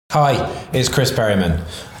Hi, it's Chris Perryman,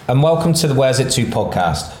 and welcome to the Where's It To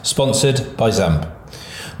podcast, sponsored by Zump.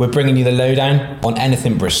 We're bringing you the lowdown on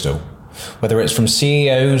anything Bristol, whether it's from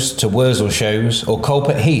CEOs to Wurzel shows or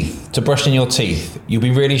Culpet Heath to brushing your teeth. You'll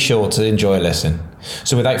be really sure to enjoy a listen.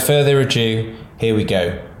 So without further ado, here we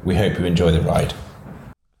go. We hope you enjoy the ride.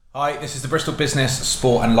 Hi, this is the Bristol Business,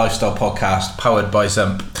 Sport and Lifestyle podcast powered by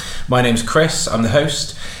Zump. My name's Chris, I'm the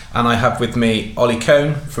host, and I have with me Olly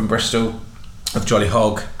Kohn from Bristol, of Jolly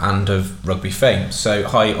Hog and of rugby fame. So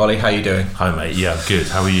hi Ollie, how you doing? Hi mate, yeah, good.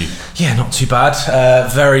 How are you? Yeah, not too bad.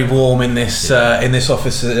 Very warm in this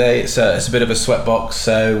office today. It's a bit of a sweatbox.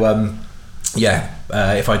 So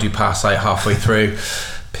if I do pass out halfway through,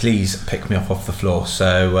 please pick me up off the floor.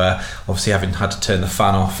 So obviously having had to turn the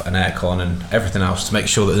fan off and aircon and everything else to make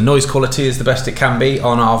sure that the noise quality is the best it can be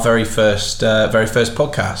on our very first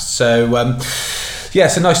podcast. So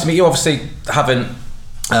so nice to meet you. Obviously haven't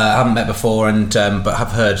met before, but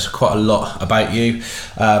have heard quite a lot about you.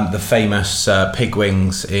 The famous pig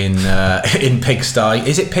wings in Pigsty.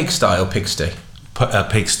 Is it Pigsty or Pigsty?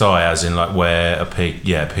 Pigsty, as in like where a pig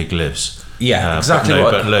lives. Yeah, exactly.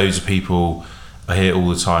 But loads of people, I hear all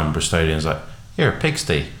the time, Bristolians like, you're a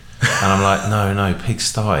pigsty. And I'm like, no,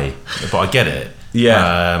 Pigsty. But I get it.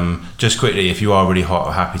 Yeah. Just quickly, if you are really hot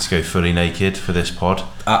or happy to go fully naked for this pod,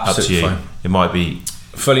 absolutely up to you. Fine. It might be...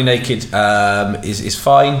 Fully naked is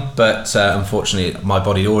fine, but unfortunately my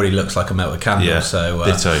body already looks like a melted candle. Yeah, so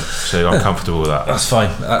ditto. So I'm comfortable with that. That's fine.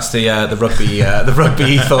 That's the rugby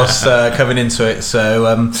ethos coming into it.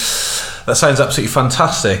 So that sounds absolutely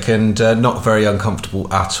fantastic and not very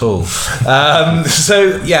uncomfortable at all.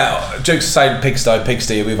 Jokes aside,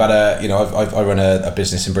 Pigsty. We've had I run a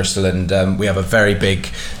business in Bristol, and we have a very big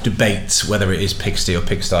debate whether it is Pigsty or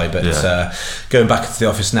Pigsty. But going back into the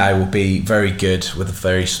office now will be very good, with a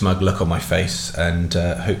very smug look on my face, and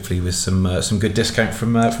hopefully with some good discount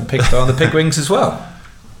from Pigsty on the pig wings as well.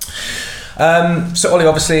 So Ollie,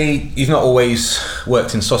 obviously you've not always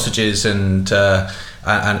worked in sausages and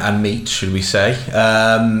meat, should we say.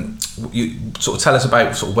 You sort of tell us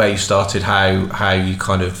about sort of where you started, how you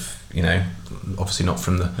kind of, obviously not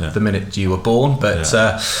from the minute you were born, but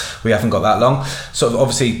we haven't got that long. Sort of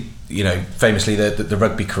obviously, famously the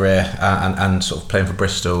rugby career and sort of playing for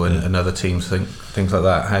Bristol and other teams, things like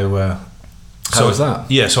that. How was that?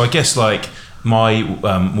 Yeah, so I guess like my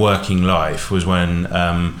working life was when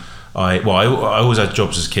I always had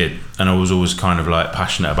jobs as a kid, and I was always kind of like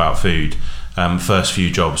passionate about food. First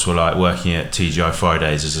few jobs were like working at TGI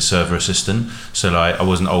Fridays as a server assistant. So like I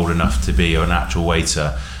wasn't old enough to be an actual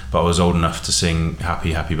waiter, but I was old enough to sing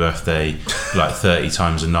Happy Birthday like 30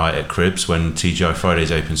 times a night at Cribs when TGI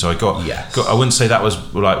Fridays opened. So I got I wouldn't say that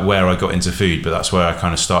was like where I got into food, but that's where I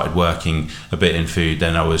kind of started working a bit in food.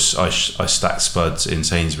 Then I stacked spuds in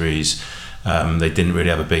Sainsbury's. They didn't really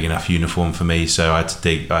have a big enough uniform for me, so I had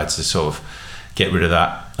to sort of get rid of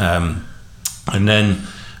that. And then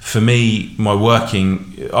for me, my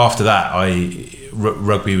working after that,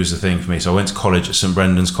 rugby was the thing for me. So I went to college at St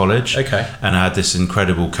Brendan's College. Okay. And I had this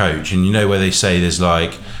incredible coach. And where they say there's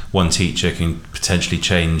like one teacher can potentially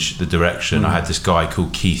change the direction. I had this guy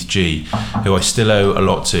called Keith G, who I still owe a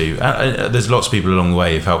lot to. There's lots of people along the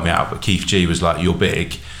way who've helped me out, but Keith G was like, you're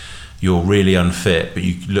big, you're really unfit, but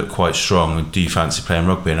you look quite strong. Do you fancy playing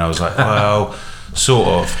rugby? And I was like, well... Sort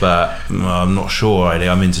of, but I'm not sure really.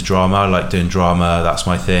 I'm into drama. I like doing drama. That's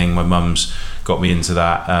my thing. My mum's got me into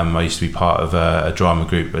that. I used to be part of a drama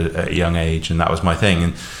group at a young age, and that was my thing.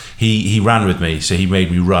 And he ran with me, so he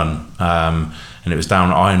made me run. And it was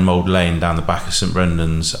down Iron Mould Lane, down the back of St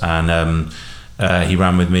Brendan's. And he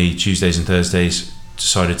ran with me Tuesdays and Thursdays.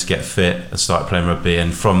 Decided to get fit and started playing rugby.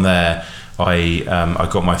 And from there, I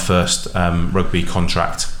got my first rugby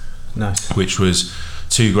contract. Nice. Which was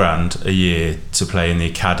 $2,000 a year to play in the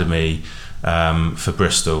academy for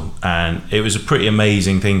Bristol, and it was a pretty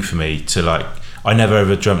amazing thing for me to like. I never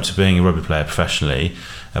ever dreamt of being a rugby player professionally,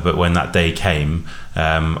 but when that day came,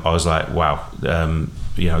 I was like, wow, I'm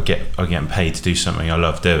getting paid to do something I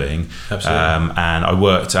love doing. Absolutely. And I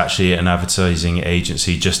worked actually at an advertising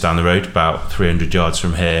agency just down the road, about 300 yards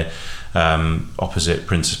from here, opposite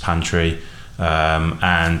Prince's Pantry,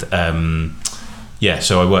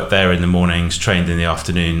 so I worked there in the mornings, trained in the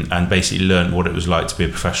afternoon, and basically learned what it was like to be a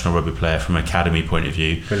professional rugby player from an academy point of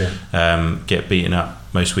view. Brilliant. Get beaten up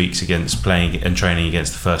most weeks against playing and training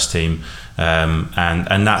against the first team,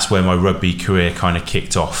 and that's where my rugby career kind of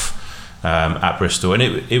kicked off at Bristol. And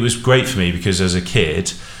it was great for me because as a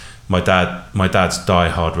kid, my dad's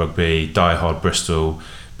die-hard rugby, die-hard Bristol,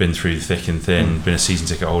 been through the thick and thin, been a season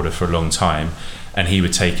ticket holder for a long time, and he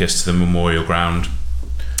would take us to the Memorial Ground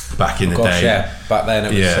back in the day. Yeah, back then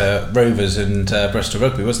it was Rovers and Bristol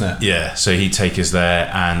Rugby, wasn't it? Yeah, so he'd take us there,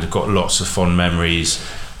 and got lots of fond memories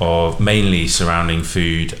of mainly surrounding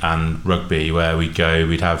food and rugby, where we'd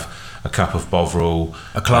have a cup of Bovril,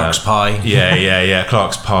 a Clark's pie, a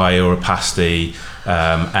Clark's pie or a pasty,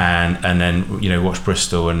 and then watch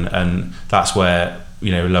Bristol, and that's where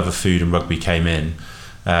love of food and rugby came in,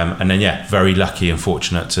 and then very lucky and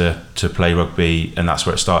fortunate to play rugby, and that's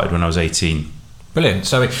where it started when I was 18. Brilliant.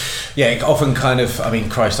 So, often kind of, I mean,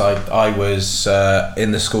 Christ, I was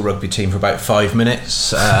in the school rugby team for about 5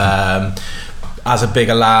 minutes. As a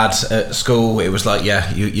bigger lad at school, it was like,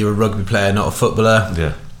 you're a rugby player, not a footballer.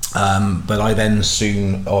 Yeah. But I then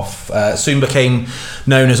soon became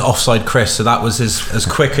known as Offside Chris. So that was as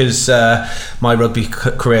quick as my rugby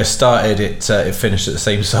career started. It finished at the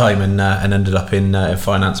same time, and ended up in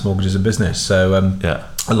finance, mortgages, and business. So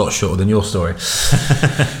a lot shorter than your story.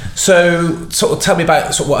 So sort of tell me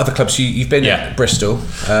about sort of what other clubs you've been at. Bristol.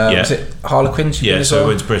 Was it Harlequins? So I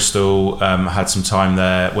went to Bristol, had some time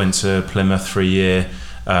there, went to Plymouth for a year,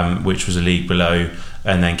 which was a league below,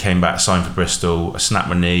 and then came back, signed for Bristol. I snapped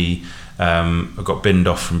my knee. I got binned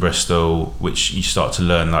off from Bristol, which you start to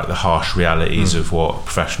learn like the harsh realities of what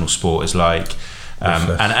professional sport is like.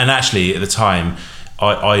 And actually at the time,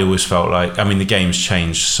 I always felt like, I mean, the game's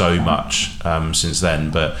changed so much since then,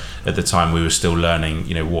 but at the time we were still learning,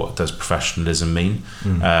 what does professionalism mean?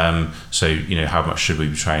 So, how much should we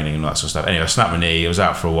be training and that sort of stuff. Anyway, I snapped my knee, I was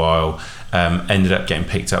out for a while, ended up getting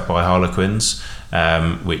picked up by Harlequins,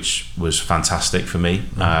 which was fantastic for me.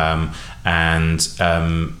 And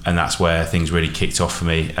that's where things really kicked off for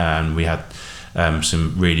me. And we had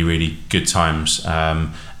some really, really good times.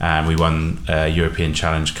 And we won European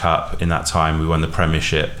Challenge Cup in that time. We won the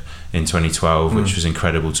Premiership in 2012, which was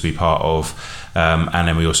incredible to be part of. And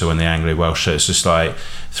then we also won the Anglo-Welsh. So it's just like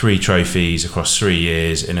 3 trophies across 3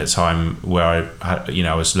 years in a time where I had,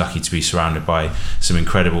 I was lucky to be surrounded by some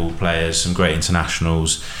incredible players, some great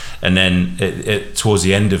internationals. And then towards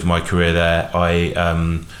the end of my career there,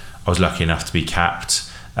 I was lucky enough to be capped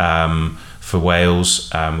for Wales,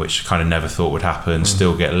 which I kind of never thought would happen.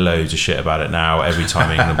 Still get loads of shit about it now. Every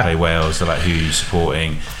time England play Wales, they're like, who are you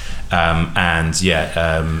supporting? There's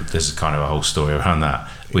kind of a whole story around that,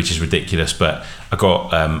 which is ridiculous. But I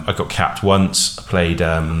got capped once. I played.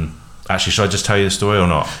 Actually, should I just tell you the story or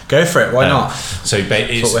not? Go for it. Why not? So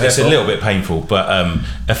it's a little bit painful, but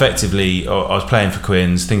effectively, I was playing for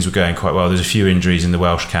Quins. Things were going quite well. There's a few injuries in the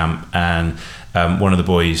Welsh camp, and one of the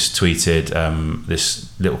boys tweeted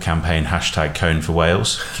this little campaign, #Kohn for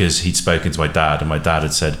Wales, because he'd spoken to my dad, and my dad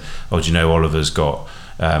had said, "Oh, do you know Oliver's got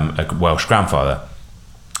a Welsh grandfather?"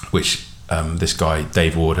 Which this guy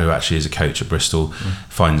Dave Ward, who actually is a coach at Bristol,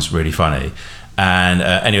 finds really funny. And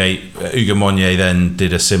anyway, Hugo Monnier then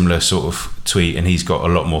did a similar sort of tweet, and he's got a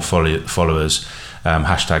lot more followers.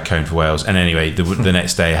 #Kohn for Wales. And anyway, the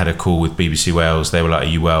next day I had a call with BBC Wales. They were like, "Are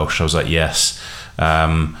you Welsh?" I was like, "Yes."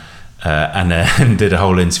 And then did a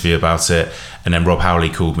whole interview about it. And then Rob Howley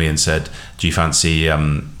called me and said, "Do you fancy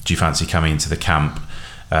coming into the camp?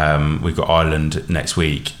 We've got Ireland next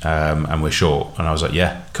week, and we're short." And I was like,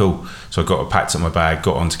 "Yeah, cool." So I packed up my bag,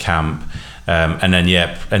 got onto camp, and then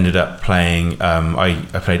ended up playing.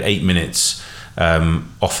 I played 8 minutes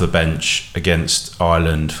off the bench against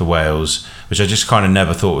Ireland for Wales, which I just kind of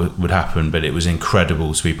never thought would happen, but it was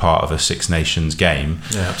incredible to be part of a Six Nations game.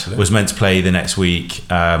 Yeah, absolutely. Was meant to play the next week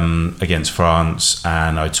against France,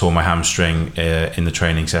 and I tore my hamstring in the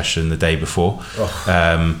training session the day before.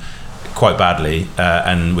 Quite badly,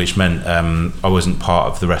 and which meant I wasn't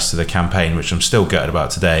part of the rest of the campaign, which I'm still gutted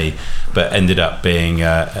about today, but ended up being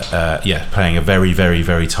playing a very, very,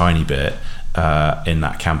 very tiny bit in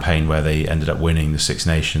that campaign where they ended up winning the Six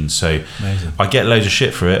Nations. So amazing. I get loads of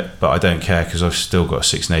shit for it, but I don't care, because I've still got a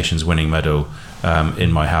Six Nations winning medal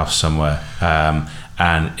in my house somewhere,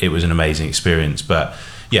 and it was an amazing experience. But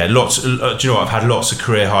yeah, do you know what, I've had lots of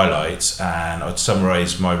career highlights, and I'd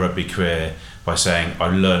summarise my rugby career by saying I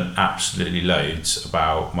learned absolutely loads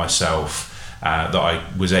about myself that I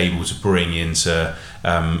was able to bring into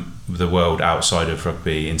the world outside of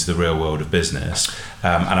rugby, into the real world of business,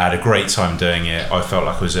 and I had a great time doing it. I felt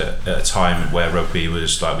like I was at a time where rugby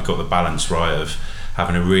was like, we got the balance right of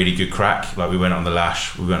having a really good crack. Like, we went on the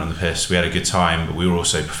lash, we went on the piss, we had a good time, but we were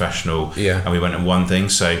also professional, and we went and won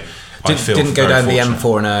things. So didn't go down fortunate. The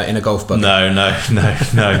M4 in a golf buggy. No.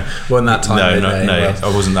 Wasn't that time? No.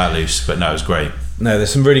 I wasn't that loose, but no, it was great. No,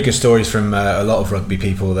 there's some really good stories from a lot of rugby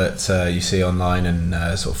people that you see online, and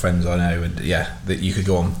sort of friends I know, and that you could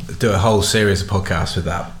go on, do a whole series of podcasts with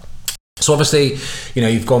that. So obviously,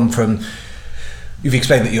 you've gone from you've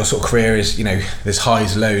explained that your sort of career is, there's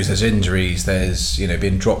highs, lows, there's injuries, there's,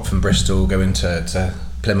 being dropped from Bristol, going to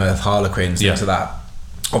Plymouth, Harlequins, things like that.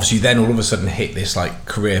 Obviously, then all of a sudden hit this like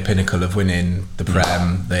career pinnacle of winning the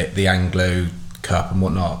Prem, the Anglo Cup and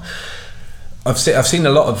whatnot. I've seen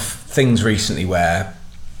a lot of things recently where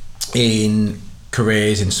in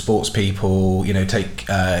careers, in sports people, take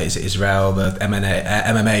is it Israel, the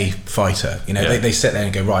MMA fighter, they sit there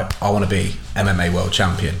and go, right, I want to be MMA world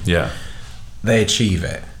champion. Yeah. They achieve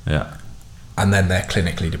it. Yeah. And then they're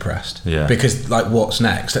clinically depressed. Yeah. Because like, what's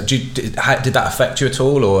next? Did that affect you at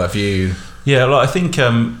all, or have you? Yeah, I think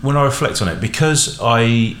when I reflect on it, because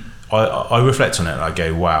I reflect on it and I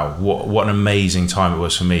go, wow, what an amazing time it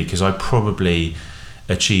was for me, because I probably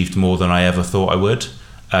achieved more than I ever thought I would.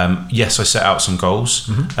 Yes, I set out some goals,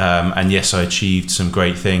 and yes, I achieved some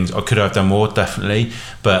great things. I could have done more, definitely,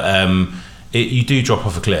 but you do drop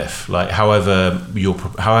off a cliff. Like however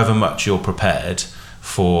much you're prepared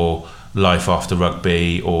for life after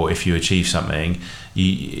rugby, or if you achieve something,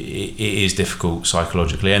 it is difficult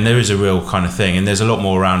psychologically, and there is a real kind of thing, and there's a lot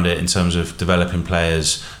more around it in terms of developing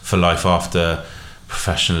players for life after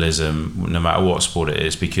professionalism, no matter what sport it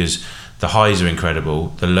is, because the highs are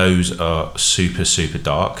incredible, the lows are super, super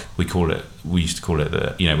dark. We used to call it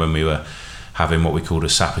when we were having what we called a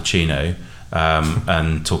sappuccino,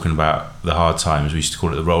 and talking about the hard times, we used to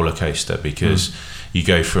call it the roller coaster, because you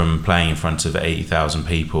go from playing in front of 80,000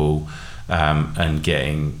 people and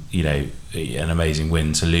getting an amazing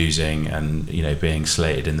win to losing and being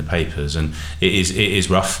slated in the papers, and it is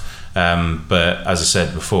rough, but as I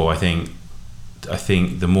said before, I think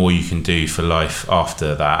the more you can do for life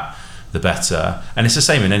after that, the better. And it's the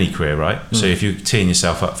same in any career, right? So if you're teeing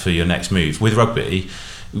yourself up for your next move with rugby,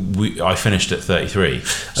 I finished at 33,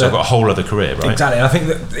 so I've got a whole other career, right? Exactly. And I think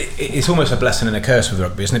that it's almost a blessing and a curse with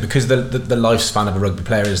rugby, isn't it? Because the lifespan of a rugby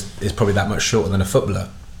player is probably that much shorter than a footballer,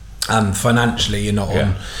 and financially you're not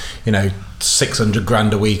on 600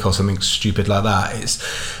 grand a week or something stupid like that. It's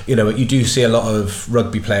you do see a lot of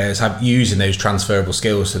rugby players using those transferable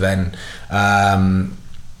skills to then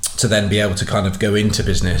be able to kind of go into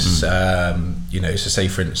business. So say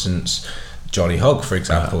for instance Jolly Hog, for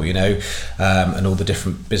example, and all the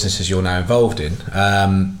different businesses you're now involved in,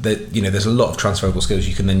 there's a lot of transferable skills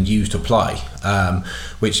you can then use to apply,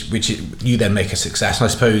 which you then make a success. And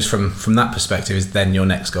I suppose from that perspective is then your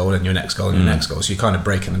next goal and your next goal and your next goal. So you're kind of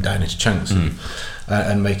breaking them down into chunks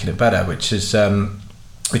and making it better, which is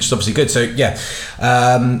obviously good. So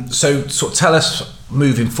so sort of tell us,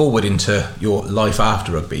 moving forward into your life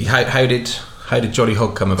after rugby, how did Jolly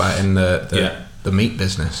Hog come about in the meat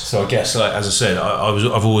business? So I guess, like as I said,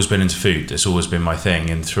 I've always been into food. It's always been my thing,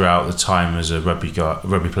 and throughout the time as a rugby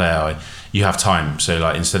player, you have time. So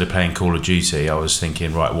like instead of playing Call of Duty, I was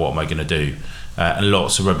thinking, right, what am I going to do? And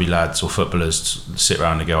lots of rugby lads or footballers sit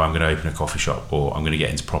around and go, I'm going to open a coffee shop, or I'm going to get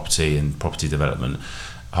into property and property development.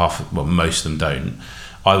 Most of them don't.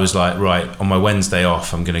 I was like, right, on my Wednesday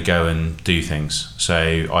off, I'm going to go and do things.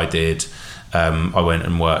 So I did. I went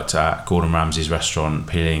and worked at Gordon Ramsay's restaurant,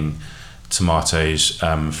 peeling tomatoes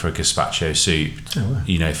for a gazpacho soup,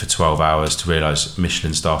 for 12 hours, to realise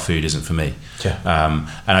Michelin star food isn't for me. And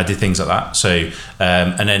I did things like that. So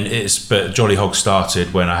and then but Jolly Hog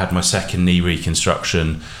started when I had my second knee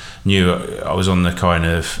reconstruction. Knew I was on the kind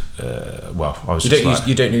of I was.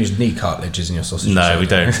 You don't use knee cartilages in your sausage? No, we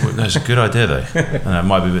don't. That's a good idea though. It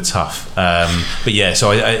might be a bit tough, but yeah.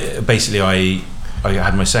 So I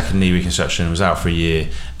had my second knee reconstruction, was out for a year,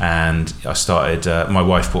 and I started, my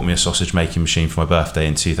wife bought me a sausage making machine for my birthday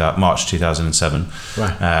in March 2007.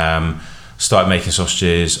 Right. Started making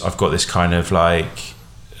sausages. I've got this kind of like,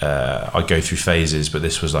 I go through phases, but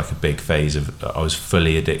this was like a big phase of, I was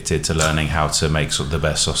fully addicted to learning how to make the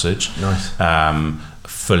best sausage. Nice.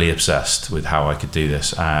 Fully obsessed with how I could do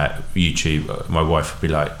this. YouTube, my wife would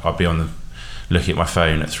be like, I'd be looking at my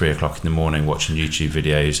phone at 3:00 in the morning, watching YouTube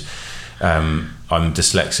videos. I'm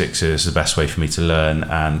dyslexic, so it's the best way for me to learn,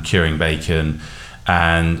 and curing bacon.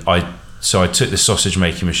 And I took this sausage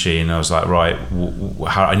making machine, and I was like, right,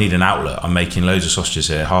 I need an outlet. I'm making loads of sausages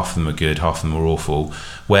here. Half of them are good, half of them are awful.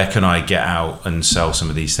 Where can I get out and sell some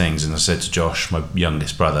of these things? And I said to Josh, my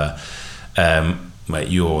youngest brother, mate,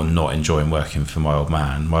 you're not enjoying working for my old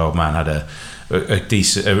man. My old man had a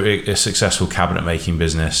successful cabinet making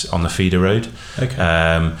business on the feeder road.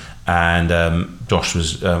 Okay. And Josh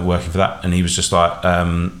was working for that, and he was just like,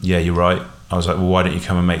 yeah, you're right. I was like, well, why don't you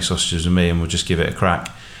come and make sausages with me, and we'll just give it a crack,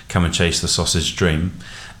 come and chase the sausage dream.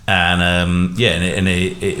 And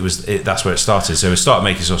that's where it started. So we started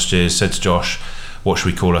making sausages, said to Josh, what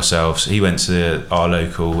should we call ourselves? He went to our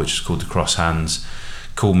local, which is called the Cross Hands,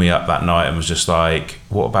 called me up that night and was just like,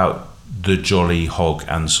 what about the Jolly Hog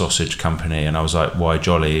and Sausage Company, and I was like, why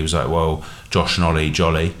Jolly? He was like, well, Josh and Ollie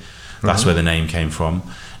Jolly. That's where the name came from.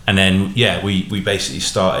 And then we basically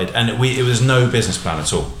started, and it was no business plan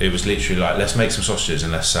at all. It was literally like, let's make some sausages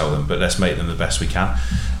and let's sell them, but let's make them the best we can,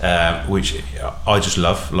 which I just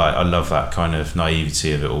love. Like, I love that kind of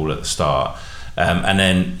naivety of it all at the start. And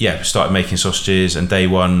then we started making sausages, and day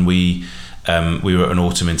one we were at an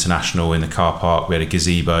autumn international in the car park. We had a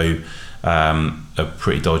gazebo, a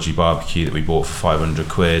pretty dodgy barbecue that we bought for 500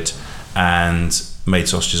 quid, and made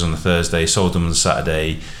sausages on the Thursday, sold them on the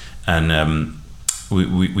Saturday, and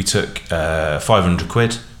we took 500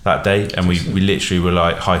 quid that day, and we literally were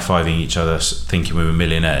like high-fiving each other thinking we were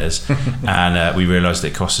millionaires. And we realised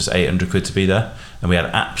it cost us 800 quid to be there, and we had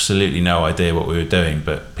absolutely no idea what we were doing,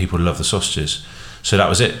 but people loved the sausages. So that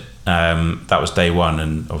was it. That was day one,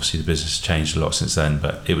 and obviously the business has changed a lot since then,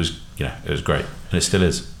 but it was great, and it still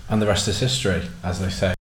is. And the rest is history, as they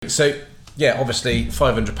say. So obviously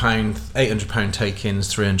 £500, £800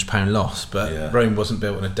 take-ins, £300 loss, but Rome wasn't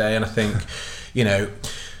built in a day. And I think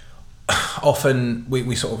often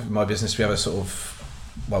we sort of, in my business, we have a sort of,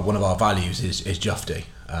 well, one of our values is Jufty.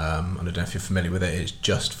 I don't know if you're familiar with it. It's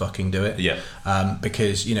just fucking do it.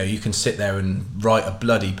 Because you can sit there and write a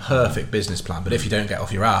bloody perfect business plan, but if you don't get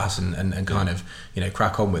off your ass and kind of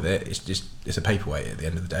crack on with it, it's a paperweight at the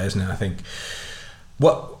end of the day, isn't it? I think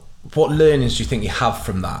what learnings do you think you have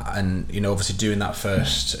from that? And obviously doing that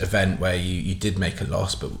first event where you did make a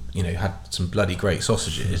loss, but had some bloody great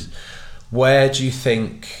sausages. Where do you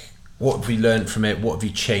think? What have you learned from it? What have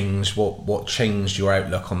you changed? What changed your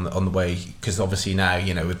outlook on the way? Because obviously now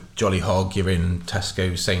with Jolly Hog, you're in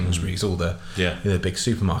Tesco, Sainsbury's, all the big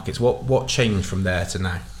supermarkets. What changed from there to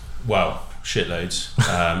now? Well, shitloads.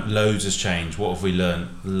 Loads has changed. What have we learned?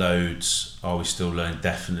 Loads. Are we still learning?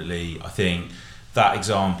 Definitely. I think that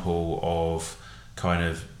example of kind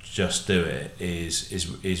of just do it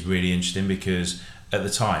is really interesting, because at the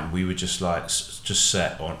time we were just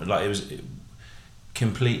set on, like, it was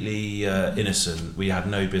completely innocent. We had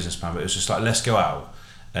no business plan, but it was just like, let's go out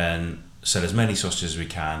and sell as many sausages as we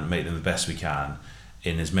can, make them the best we can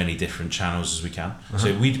in as many different channels as we can.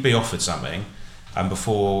 So we'd be offered something, and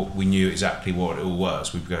before we knew exactly what it all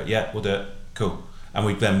was, we'd go, yeah, we'll do it, cool. And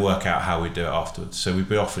we'd then work out how we'd do it afterwards. So we'd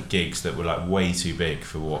be offered gigs that were like way too big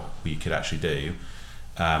for what we could actually do,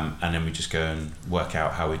 and then we just go and work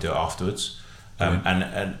out how we do it afterwards.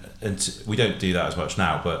 And we don't do that as much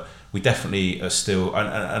now, but we definitely are still,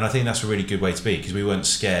 and I think that's a really good way to be, because we weren't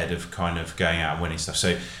scared of kind of going out and winning stuff.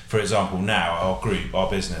 So for example, now our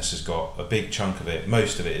business has got a big chunk of it,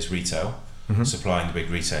 most of it is retail, supplying the big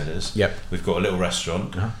retailers. We've got a little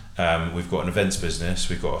restaurant, we've got an events business,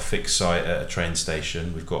 we've got a fixed site at a train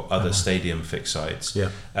station, we've got other stadium fixed sites,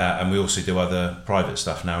 and we also do other private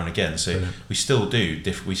stuff now and again. So we still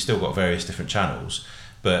we still got various different channels,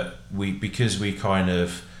 but because we kind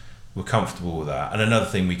of we're comfortable with that. And another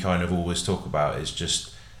thing we kind of always talk about is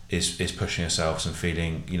just is pushing ourselves and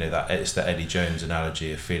feeling, that it's the Eddie Jones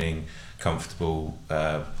analogy of feeling comfortable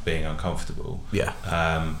being uncomfortable.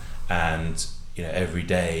 And every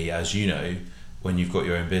day, as when you've got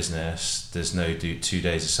your own business, there's no 2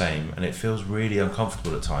 days the same, and it feels really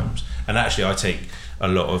uncomfortable at times. And actually I take a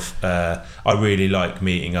lot of I really like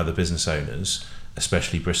meeting other business owners,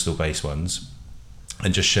 especially Bristol based ones,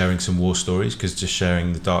 and just sharing some war stories, because just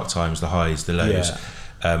sharing the dark times, the highs, the lows,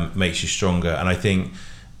 makes you stronger. And I think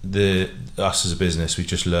us as a business, we've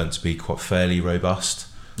just learned to be quite fairly robust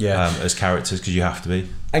as characters, because you have to be.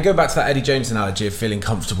 And go back to that Eddie Jones analogy of feeling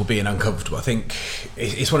comfortable being uncomfortable. I think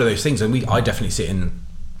it's one of those things, and I definitely see it in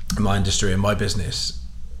my industry and my business.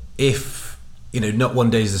 If not one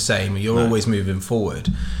day is the same, you're always moving forward,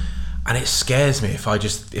 and it scares me if I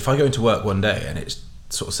go into work one day and it's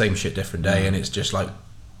sort of same shit different day, and it's just like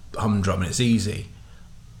humdrum and it's easy.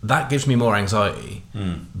 That gives me more anxiety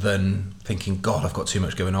than thinking, God, I've got too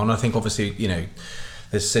much going on. I think obviously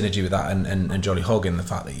there's synergy with that and Jolly Hog in the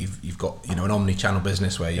fact that you've got an omni-channel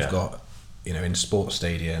business where you've got in sports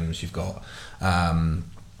stadiums, you've got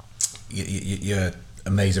your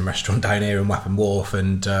amazing restaurant down here in Wapping Wharf,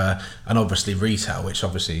 and obviously retail, which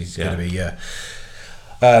obviously is going to be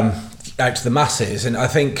out to the masses. And I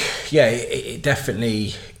think it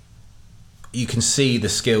definitely, you can see the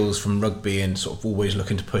skills from rugby and sort of always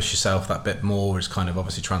looking to push yourself that bit more is kind of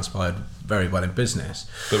obviously transpired very well in business.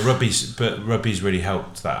 But rugby's really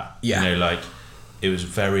helped that. It was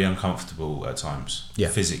very uncomfortable at times,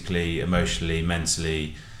 physically, emotionally,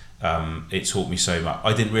 mentally. It taught me so much.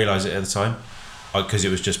 I didn't realise it at the time, because it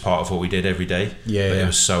was just part of what we did every day. Yeah, but yeah. it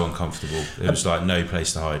was so uncomfortable. It was like no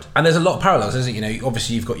place to hide. And there's a lot of parallels, isn't it? You know,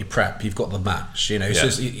 obviously you've got your prep, you've got the match. You know, Yeah.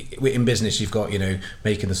 so in business you've got, you know,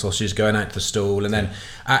 making the sausages, going out to the stall, and then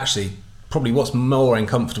actually probably what's more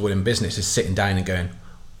uncomfortable in business is sitting down and going,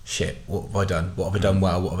 shit, what have I done? What have I done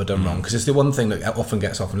well? What have I done wrong? Because it's the one thing that often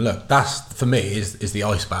gets off and look. That's for me is the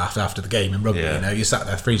ice bath after the game in rugby. Yeah. You know, you sat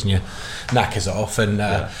there freezing your knackers off, and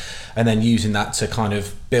then using that to kind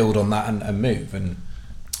of build on that and move.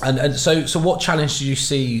 And so what challenge do you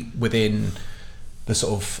see within the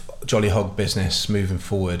sort of Jolly Hog business moving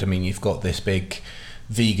forward? I mean, you've got this big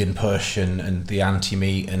vegan push and the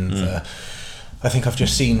anti-meat and I think I've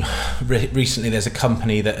just seen recently there's a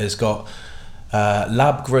company that has got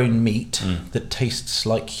lab-grown meat that tastes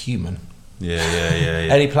like human. Yeah.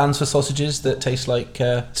 Any plans for sausages that taste like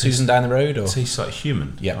Susan down the road? Or Tastes like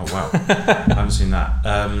human. Yeah. Oh wow. I haven't seen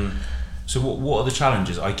that. So what are the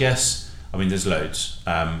challenges? I guess. I mean, there's loads.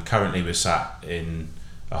 Currently, we're sat in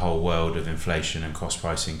a whole world of inflation and cost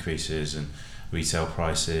price increases and retail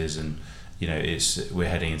prices, and you know, we're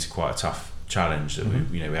heading into quite a tough challenge that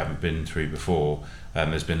we haven't been through before.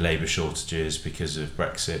 There's been labour shortages because of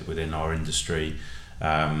Brexit within our industry.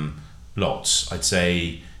 Lots. I'd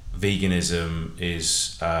say veganism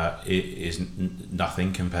is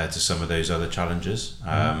nothing compared to some of those other challenges.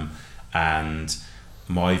 And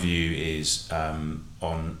my view is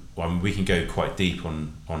we can go quite deep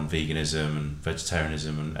on veganism and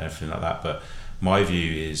vegetarianism and everything like that, but my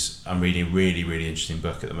view is I'm reading a really, really interesting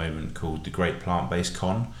book at the moment called The Great Plant-Based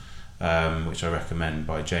Con, which I recommend,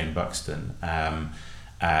 by Jane Buxton,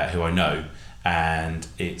 who I know, and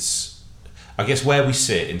it's, I guess, where we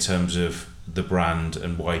sit in terms of the brand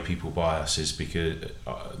and why people buy us is because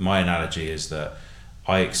my analogy is that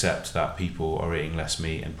I accept that people are eating less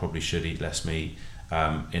meat and probably should eat less meat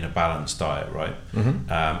in a balanced diet, right?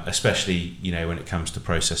 Especially, you know, when it comes to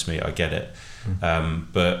processed meat, I get it.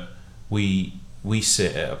 But we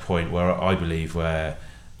sit at a point where I believe where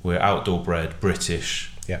we're outdoor bred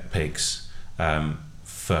British pigs,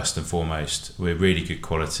 first and foremost. We're really good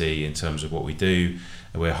quality in terms of what we do.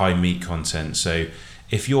 We're high meat content. So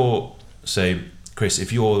Chris,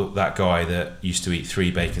 if you're that guy that used to eat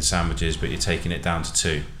 3 bacon sandwiches, but you're taking it down to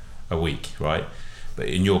 2 a week, right?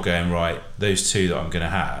 And you're going, right, those 2 that I'm going to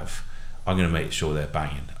have, I'm going to make sure they're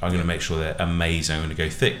banging. I'm going to make sure they're amazing. I'm going to go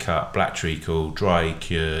thick cut, black treacle, dry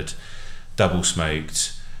cured, double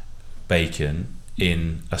smoked bacon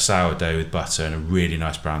in a sourdough with butter and a really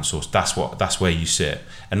nice brown sauce. That's where you sit,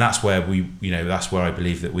 and that's where that's where I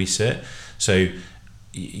believe that we sit. So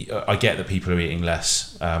I get that people are eating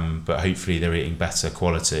less, but hopefully they're eating better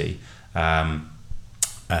quality.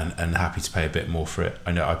 And happy to pay a bit more for it.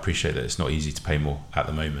 I appreciate that it's not easy to pay more at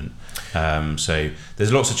the moment. So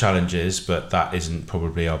there's lots of challenges, but that isn't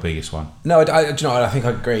probably our biggest one. No, I think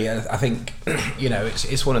I agree. I think, you know,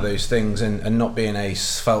 it's one of those things, and not being a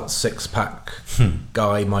svelte 6-pack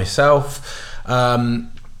guy myself,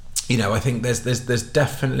 you know, I think there's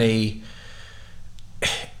definitely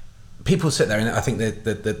people sit there, and I think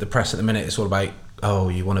the press at the minute is all about, oh,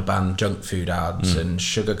 you want to ban junk food ads and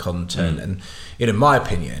sugar content, and in my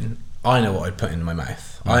opinion, I know what I'd put in my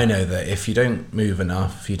mouth. I know that if you don't move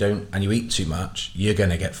enough, and you eat too much, you're going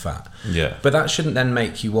to get fat. Yeah. But that shouldn't then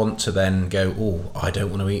make you want to then go, oh, I don't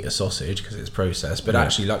want to eat a sausage because it's processed. But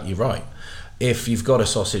actually, like, you're right. If you've got a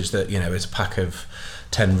sausage that, you know, is a pack of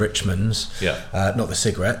 10 Richmonds, not the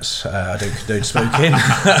cigarettes, I don't condone smoking,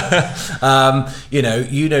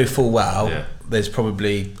 you know full well there's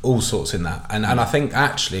probably all sorts in that, and I think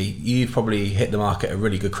actually you've probably hit the market a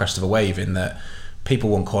really good crest of a wave in that people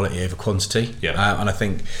want quality over quantity, and I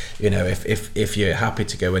think, you know, if you're happy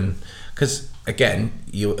to go in, because again,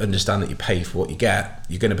 you understand that you pay for what you get,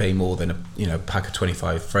 you're going to pay more than a pack of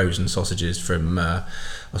 25 frozen sausages from I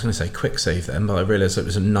was going to say Quick Save then, but I realised it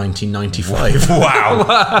was in 1995. Wow.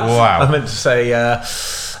 I meant to say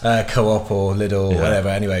Co-op or Lidl or whatever.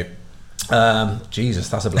 Anyway, Jesus,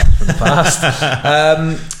 that's a blast from the past.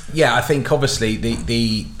 I think obviously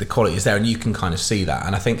the quality is there, and you can kind of see that.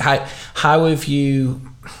 And I think how have you,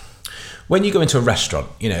 when you go into a restaurant,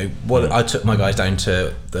 you know, I took my guys down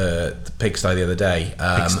to the pigsty the other day.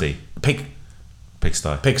 Pigsty.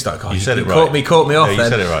 God, you said it right. Caught me off. You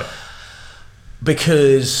said it right.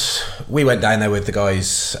 Because we went down there with the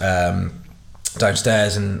guys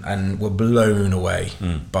downstairs and were blown away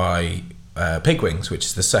by pig wings, which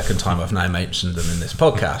is the second time I've now mentioned them in this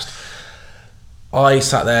podcast. I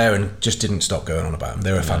sat there and just didn't stop going on about them.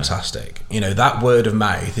 They were fantastic. You know, that word of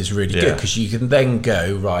mouth is really good, because you can then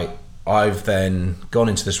go, right, I've then gone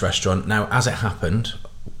into this restaurant. Now, as it happened,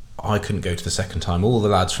 I couldn't go to the second time. All the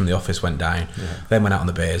lads from the office went down, then went out on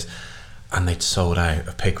the beers. and they'd sold out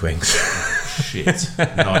of pig wings. Shit.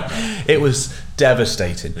 Nightmare. It was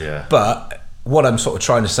devastating. Yeah. But what I'm sort of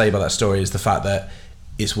trying to say about that story is the fact that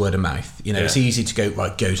it's word of mouth. You know, it's easy to go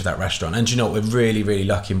to that restaurant. And do you know what? We're really, really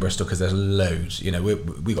lucky in Bristol because there's loads. You know,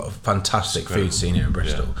 we got a fantastic food scene here in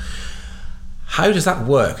Bristol. Yeah. How does that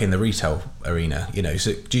work in the retail arena? You know,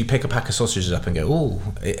 so do you pick a pack of sausages up and go, oh,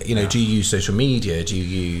 you know, do you use social media? Do you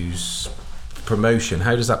use promotion?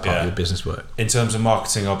 How does that part of your business work? In terms of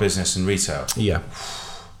marketing our business and retail? Yeah.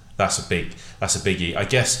 That's a biggie. I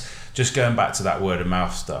guess just going back to that word of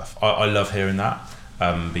mouth stuff, I love hearing that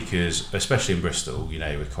because especially in Bristol, you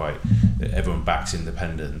know, everyone backs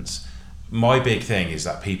independence. My big thing is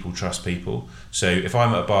that people trust people. So if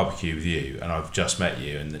I'm at a barbecue with you and I've just met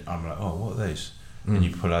you and I'm like, oh, what are those? And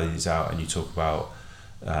you pull these out and you talk about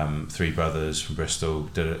three brothers from Bristol.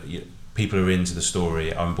 People are into the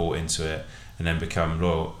story, I'm bought into it, and then become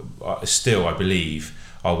loyal. Still, I believe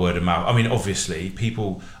our word of mouth. I mean, obviously,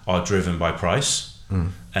 people are driven by price,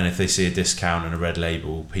 and if they see a discount and a red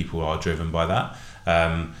label, people are driven by that.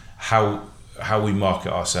 How we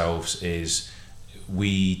market ourselves is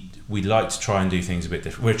we like to try and do things a bit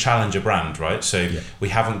different. We're a challenger brand, right? So we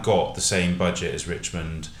haven't got the same budget as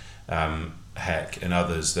Richmond, Heck, and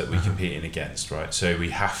others that we're competing against, right? So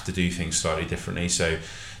we have to do things slightly differently. So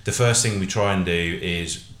the first thing we try and do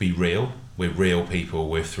is be real. We're real people.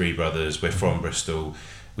 We're three brothers. We're from Bristol.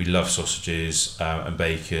 We love sausages and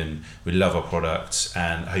bacon. We love our products,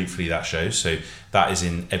 and hopefully that shows. So that is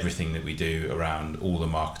in everything that we do around all the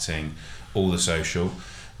marketing, all the social.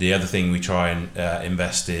 The other thing we try and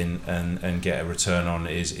invest in and get a return on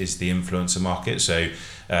is the influencer market. So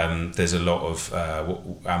there's a lot of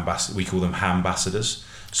we call them ambassadors.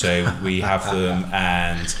 So we have them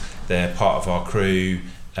and they're part of our crew,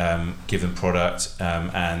 give them product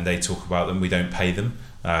and they talk about them. We don't pay them,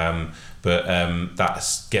 but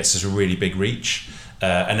that gets us a really big reach.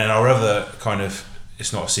 And then our other kind of,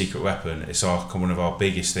 it's not a secret weapon, it's one of our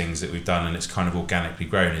biggest things that we've done, and it's kind of organically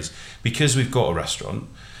grown, is because we've got a restaurant,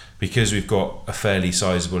 because we've got a fairly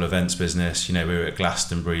sizable events business. You know, we were at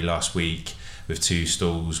Glastonbury last week with 2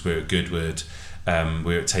 stalls, we're at Goodwood,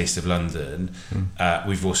 we're at Taste of London,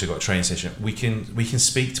 we've also got a train station. We can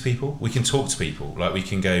speak to people, we can talk to people, like we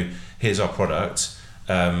can go, here's our product,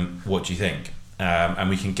 what do you think? And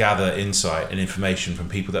we can gather insight and information from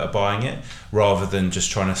people that are buying it, rather than just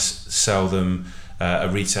trying to sell them a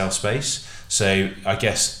retail space. So I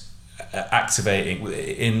guess activating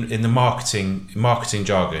in the marketing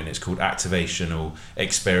jargon, it's called activational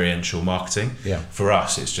experiential marketing. For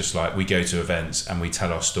us, it's just like we go to events and we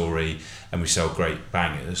tell our story and we sell great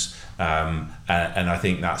bangers, and I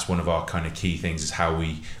think that's one of our kind of key things, is how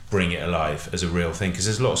we bring it alive as a real thing, because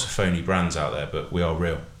there's lots of phony brands out there, but we are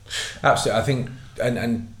real. Absolutely. I think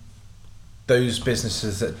and those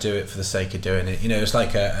businesses that do it for the sake of doing it, you know, it's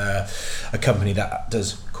like a company that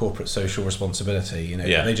does corporate social responsibility, you know,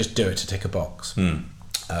 they just do it to tick a box.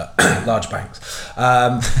 Large banks,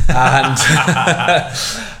 and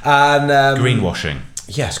greenwashing.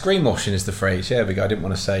 Yes, greenwashing is the phrase. Yeah, I didn't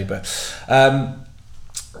want to say, but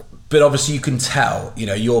obviously you can tell, you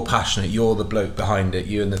know, you're passionate, you're the bloke behind it,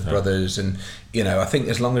 you and the brothers, and you know, I think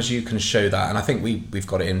as long as you can show that, and I think we've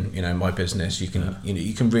got it in, you know, in my business, you can you know,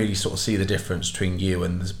 you can really sort of see the difference between you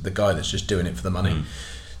and the guy that's just doing it for the money.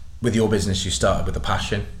 With your business, you started with a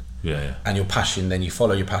passion, and your passion, then you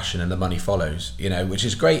follow your passion, and the money follows. You know, which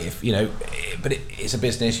is great if you know, but it's a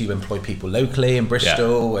business. You employ people locally in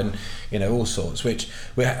Bristol, and you know, all sorts, which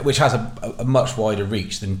has a much wider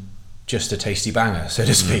reach than just a tasty banger, so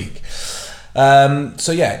to speak.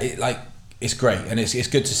 So yeah, it's great, and it's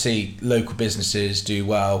good to see local businesses do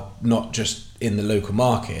well, not just in the local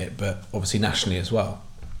market, but obviously nationally as well.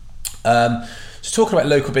 So talking about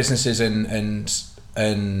local businesses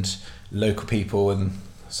and local people, and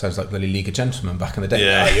sounds like bloody League of Gentlemen back in the day.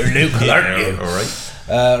 Yeah, you're local, aren't you?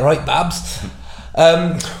 All right, right, Babs.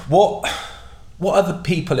 What other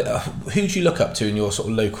people? Who do you look up to in your sort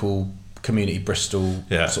of local community, Bristol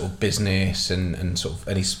sort of business, and sort of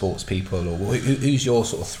any sports people, or who's your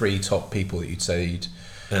sort of 3 top people that you'd say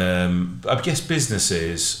I guess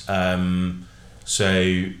businesses,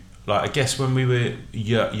 so like I guess when we were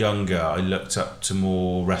younger, I looked up to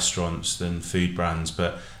more restaurants than food brands,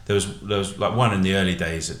 but there was like one in the early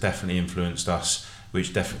days that definitely influenced us,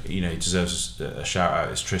 which definitely, you know, deserves a shout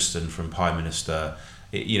out. It's Tristan from Pie Minister.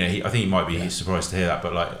 You know, I think he might be surprised to hear that,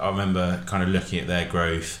 but like I remember kind of looking at their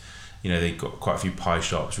growth. You know, they've got quite a few pie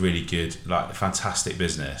shops, really good, like fantastic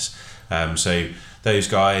business. So those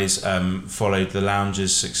guys followed the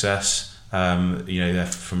Lounge's success. You know, they're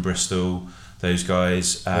from Bristol. those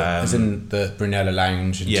guys. As in the Brunella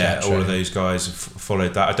Lounge and all of those guys have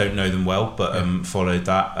followed that. I don't know them well, but followed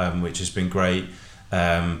that, which has been great.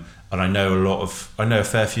 And I know a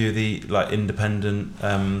fair few of the like independent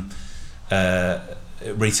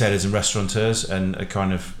retailers and restaurateurs, and I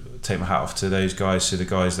kind of take my hat off to those guys. So the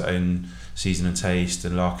guys that own Season and Taste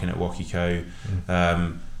and Larkin at Wakiko,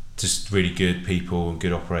 just really good people and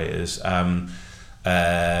good operators.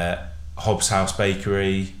 Hobbs House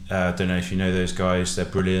Bakery, don't know if you know those guys, they're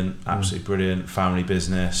brilliant, absolutely brilliant, family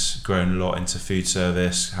business, grown a lot into food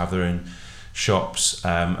service, have their own shops,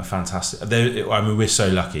 are fantastic. I mean, we're so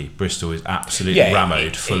lucky. Bristol is absolutely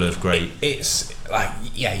rammed full of great... It's like,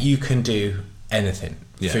 you can do anything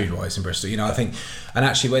food-wise in Bristol, I think, and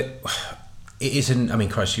actually it isn't. I mean,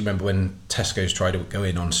 Christ, you remember when Tesco's tried to go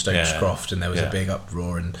in on Stokes Croft, and there was a big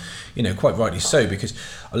uproar, and quite rightly so, because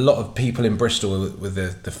a lot of people in Bristol with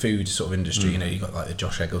the food sort of industry, you got like the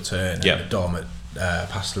Josh Eggleton and the Dom at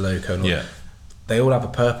Pasta Loco, and all, they all have a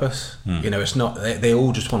purpose. It's not they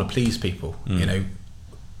all just want to please people.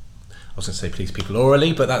 I was going to say please people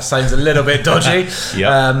orally, but that sounds a little bit dodgy.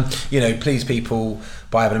 Please people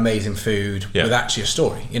by having amazing food with actually a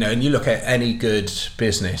story. And you look at any good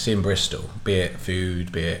business in Bristol, be it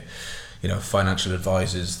food, be it financial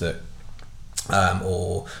advisors that,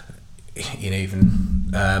 or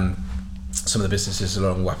even some of the businesses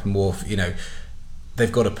along Wapping Wharf.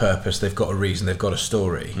 They've got a purpose, they've got a reason, they've got a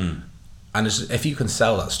story, and if you can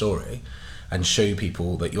sell that story and show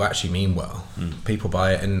people that you actually mean well, people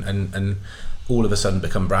buy it and all of a sudden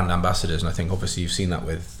become brand ambassadors. And I think obviously you've seen that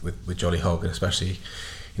with Jolly Hog, and especially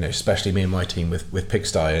me and my team with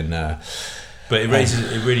Pigsty. And but it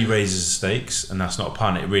really raises the stakes, and that's not a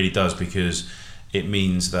pun. It really does, because it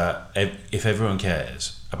means that if everyone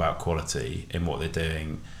cares about quality in what they're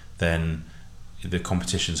doing, then the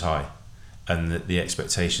competition's high and the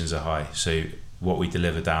expectations are high. So what we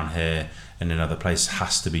deliver down here and in other places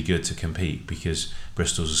has to be good to compete, because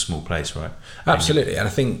Bristol's a small place, right? Absolutely. And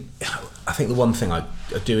I think the one thing I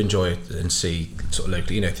do enjoy and see sort of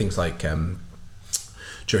locally, things like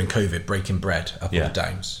during COVID, breaking bread up on the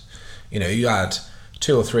Downs. You had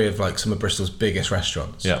 2 or 3 of like some of Bristol's biggest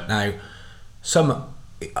restaurants. Now,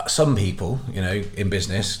 some people, in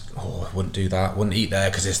business, I wouldn't do that, wouldn't eat there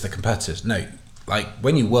because it's the competitors. No. Like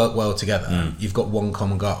when you work well together, you've got one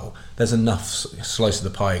common goal. There's enough slice of the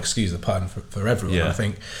pie, excuse the pun, for everyone. I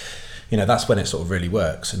think, that's when it sort of really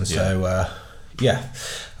works. And so,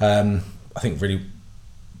 I think really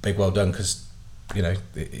big well done, because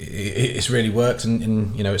it's really worked,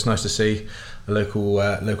 and it's nice to see a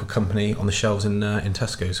local company on the shelves in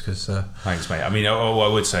Tesco's. Because thanks, mate. I mean, all I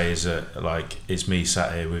would say is that like it's me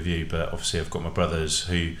sat here with you, but obviously I've got my brothers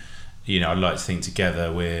who, I'd like to think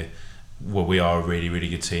together we are a really, really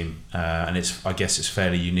good team, and I guess it's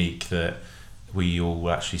fairly unique that we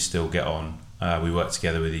all actually still get on. We work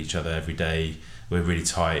together with each other every day. We're really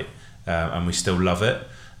tight, and we still love it.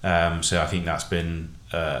 So I think that's been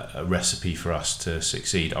a recipe for us to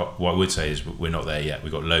succeed. What I would say is we're not there yet.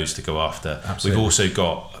 We've got loads to go after. Absolutely. We've also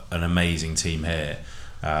got an amazing team here.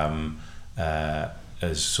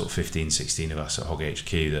 There's sort of 15, 16 of us at Hog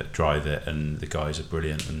HQ that drive it, and the guys are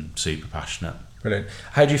brilliant and super passionate. Brilliant.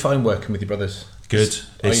 How do you find working with your brothers? Good.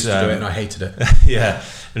 I used to do it and I hated it. Yeah,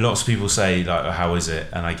 lots of people say like, how is it?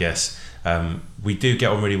 And I guess we do get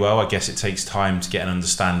on really well. I guess it takes time to get an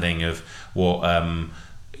understanding of what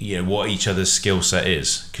what each other's skill set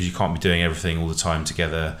is, because you can't be doing everything all the time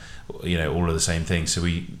together, all of the same thing. So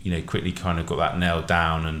we quickly kind of got that nailed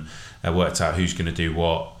down and worked out who's going to do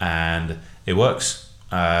what, and it works.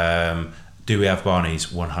 Do we have Barneys?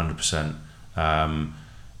 100%.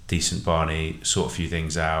 Decent Barney, sort a few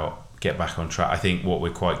things out, get back on track. I think what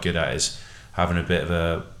we're quite good at is having a bit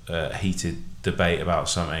of a heated debate about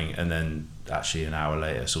something, and then actually an hour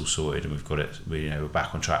later it's all sorted and we've got it. We're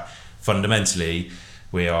back on track. Fundamentally,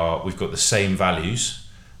 we've got the same values,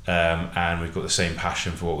 and we've got the same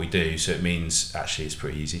passion for what we do. So it means actually it's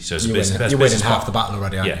pretty easy. So as you're winning half the battle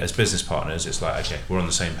already, aren't you? As business partners, it's like, okay, we're on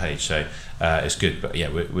the same page. So it's good. But yeah,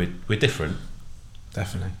 we're different.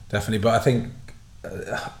 Definitely. But I think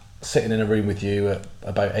sitting in a room with you at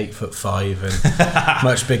about 8'5" and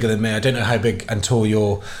much bigger than me. I don't know how big and tall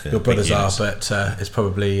your brothers are, but it's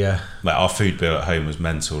probably like our food bill at home was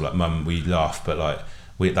mental. Like Mum, we laugh, but like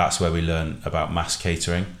that's where we learned about mass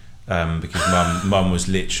catering, because Mum was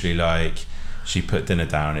literally like, she put dinner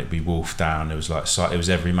down, it'd be wolf down. It was like, it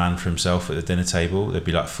was every man for himself at the dinner table. There'd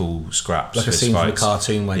be like full scraps, like a scene from a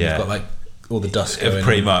cartoon when you've got like all the dust going.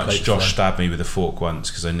 Pretty much. Josh stabbed me with a fork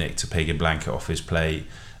once because I nicked a pagan blanket off his plate.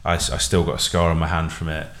 I still got a scar on my hand from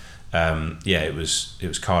it. It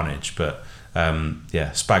was carnage, but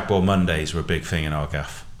Spagball Mondays were a big thing in our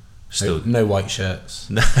gaff. Still, no white shirts.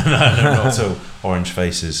 no, not at all. Orange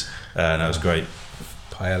faces. That was great.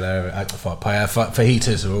 Paella,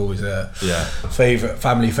 fajitas are always a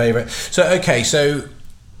family favourite. So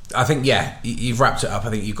I think you've wrapped it up. I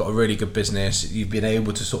think you've got a really good business. You've been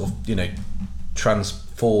able to sort of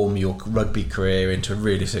transform your rugby career into a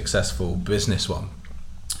really successful business one.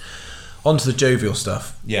 On to the jovial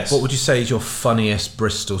stuff. Yes. What would you say is your funniest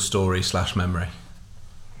Bristol story / memory?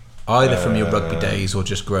 Either from your rugby days or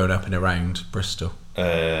just growing up and around Bristol.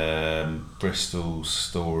 Bristol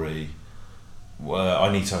story. Well,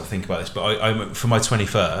 I need to have a think about this. But I for my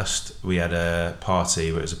 21st, we had a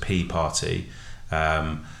party where it was a pea party.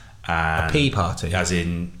 And a pea party? As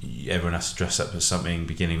in, everyone has to dress up as something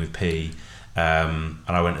beginning with P. And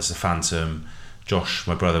I went as the Phantom. Josh,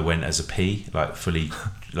 my brother, went as a pea, like fully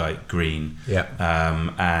green. Yeah.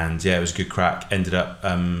 And it was a good crack. Ended up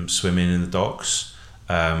swimming in the docks,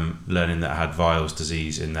 learning that I had Viles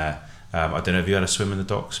disease in there. I don't know if you had a swim in the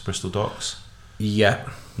docks, Bristol docks? Yeah.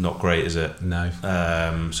 Not great, is it? No.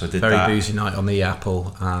 So I did very that. boozy night on the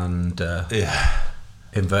Apple, and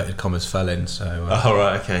inverted commas fell in. So. Oh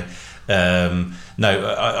right, okay.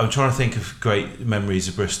 No, I'm trying to think of great memories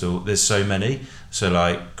of Bristol. There's so many.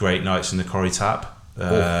 So great nights in the Corrie Tap,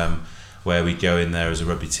 where we'd go in there as a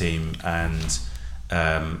rugby team, and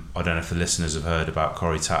I don't know if the listeners have heard about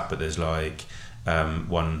Corrie Tap, but there's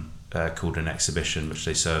one called an exhibition, which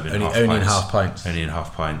they serve in half pints. Only in half pints. Only in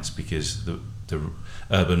half pints, because the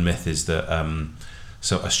urban myth is that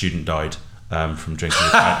so a student died from drinking a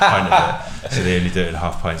pint of it, so they only do it in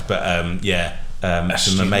half pints. But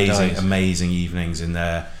some amazing evenings in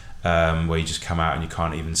there, where you just come out and you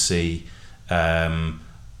can't even see.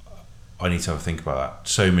 I need to have a think about that.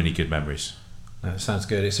 So many good memories. No, it sounds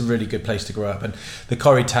good. It's a really good place to grow up, and the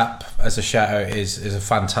Corrie Tap, as a shout out, is a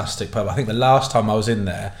fantastic pub. I think the last time I was in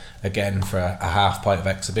there, again for a half pint of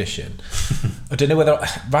exhibition, I don't know whether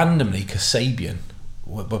randomly Kasabian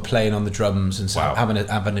were playing on the drums and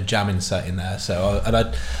having a jamming set in there. So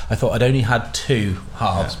I thought I'd only had 2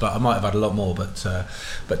 halves, but I might have had a lot more. But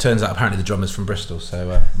turns out apparently the drummer's from Bristol,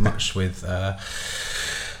 so much with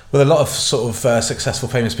a lot of sort of successful,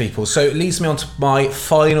 famous people. So it leads me on to my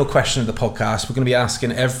final question of the podcast. We're going to be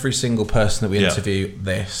asking every single person that we interview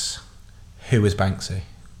this: who is Banksy?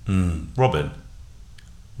 Robin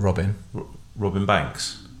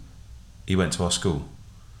Banks. He went to our school.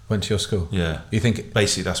 Went to your school? Yeah. You think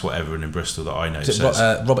basically that's what everyone in Bristol that I know says.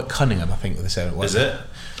 Robert Cunningham, I think they said it was. Is it?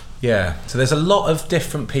 Yeah. So there's a lot of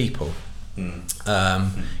different people.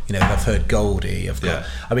 I've heard Goldie.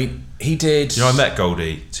 I mean, he did. I met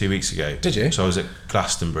Goldie 2 weeks ago. Did you? So I was at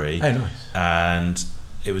Glastonbury. Oh, nice. And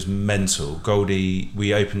it was mental. Goldie,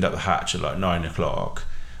 we opened up the hatch at 9:00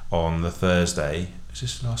 on the Thursday. Was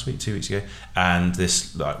this last week? 2 weeks ago. And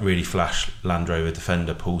this really flash Land Rover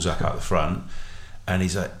Defender pulls up out the front, and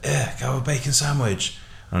he's like, "Yeah, go have a bacon sandwich."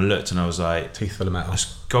 And I looked and I was like, teeth full of metal. That's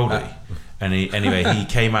Goldie. And he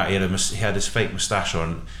came out. He had his fake moustache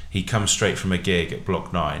on. He come straight from a gig at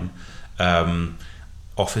Block 9,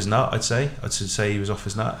 off his nut. I'd say he was off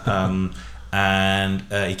his nut. And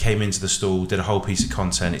he came into the stall, did a whole piece of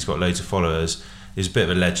content. He's got loads of followers. He's a bit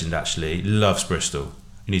of a legend, actually. Loves Bristol.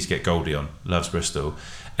 You need to get Goldie on. Loves Bristol.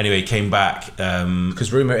 Anyway, he came back.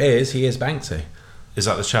 Because rumour is he is Banksy. Is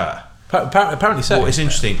that the chat? Apparently so. Well, it's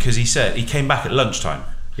interesting because he said he came back at lunchtime.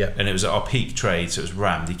 Yeah. And it was at our peak trade, so it was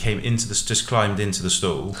rammed. He came just climbed into the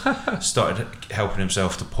stall, started helping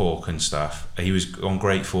himself to pork and stuff. He was on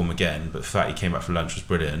great form again, but the fact he came back for lunch was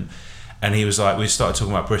brilliant. And he was like, we started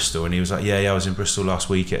talking about Bristol, and he was like, yeah, I was in Bristol last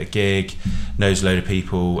week at a gig, knows a load of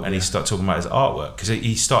people, and he started talking about his artwork, because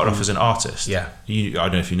he started off as an artist. Yeah. I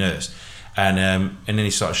don't know if you know this. And then he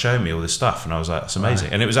started showing me all this stuff, and I was like, that's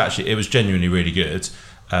amazing. Right. And it was genuinely really good,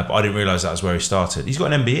 but I didn't realise that was where he started. He's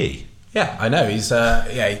got an MBE. Yeah, I know. He was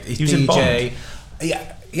DJ. In Bond.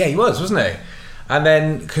 Yeah, he was, wasn't he? And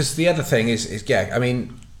then, because the other thing is, I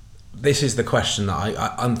mean, this is the question that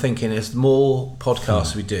I'm thinking: is the more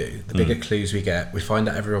podcasts we do, the bigger clues we get. We find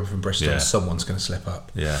out everyone from Bristol, and someone's going to slip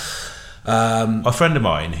up. Yeah. A friend of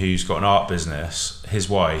mine who's got an art business, his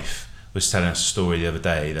wife was telling us a story the other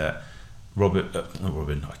day that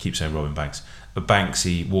I keep saying Robin Banks, but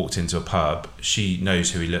Banksy walked into a pub. She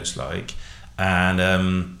knows who he looks like,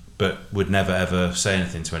 and but would never ever say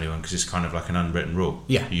anything to anyone, because it's kind of like an unwritten rule.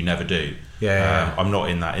 Yeah, you never do. Yeah. I'm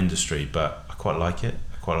not in that industry, but I quite like it.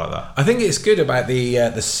 I quite like that. I think it's good about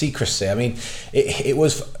the secrecy. I mean, it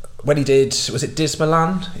was when he did. Was it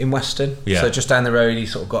Dismaland in Weston? Yeah. So just down the road, he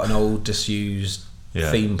sort of got an old disused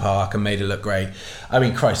theme park and made it look great. I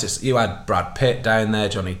mean, Christ, you had Brad Pitt down there,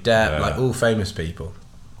 Johnny Depp, like all famous people.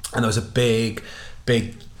 and there was a big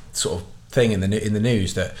sort of thing in the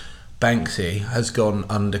news that Banksy has gone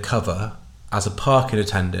undercover as a parking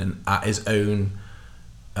attendant at his own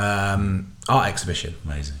art exhibition.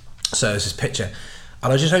 Amazing. So there's this picture,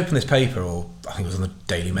 and I just opened this paper, or I think it was on the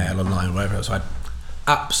Daily Mail online or whatever else. So I had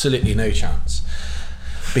absolutely no chance,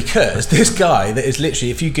 because this guy that is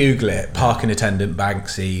literally, if you Google it, parking attendant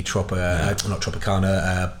Banksy, not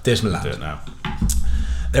Tropicana, Disneyland. Do it now.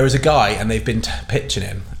 There is a guy, and they've been pitching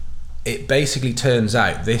him. It basically turns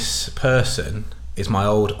out this person is my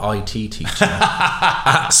old IT teacher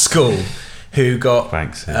at school, who got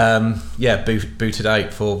booted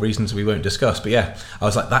out for reasons we won't discuss. But yeah, I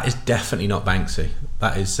was like, that is definitely not Banksy.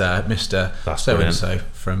 That is Mr. So-and-so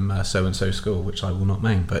from so-and-so school, which I will not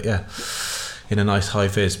name. But yeah, in a nice high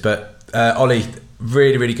vis. But Ollie,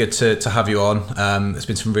 really, really good to have you on. There's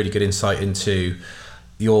been some really good insight into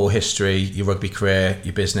your history, your rugby career,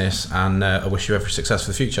 your business, and I wish you every success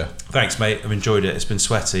for the future. Thanks, mate. I've enjoyed it. It's been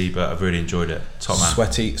sweaty, but I've really enjoyed it. Top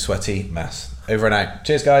man. Sweaty mess. Over and out.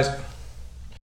 Cheers, guys.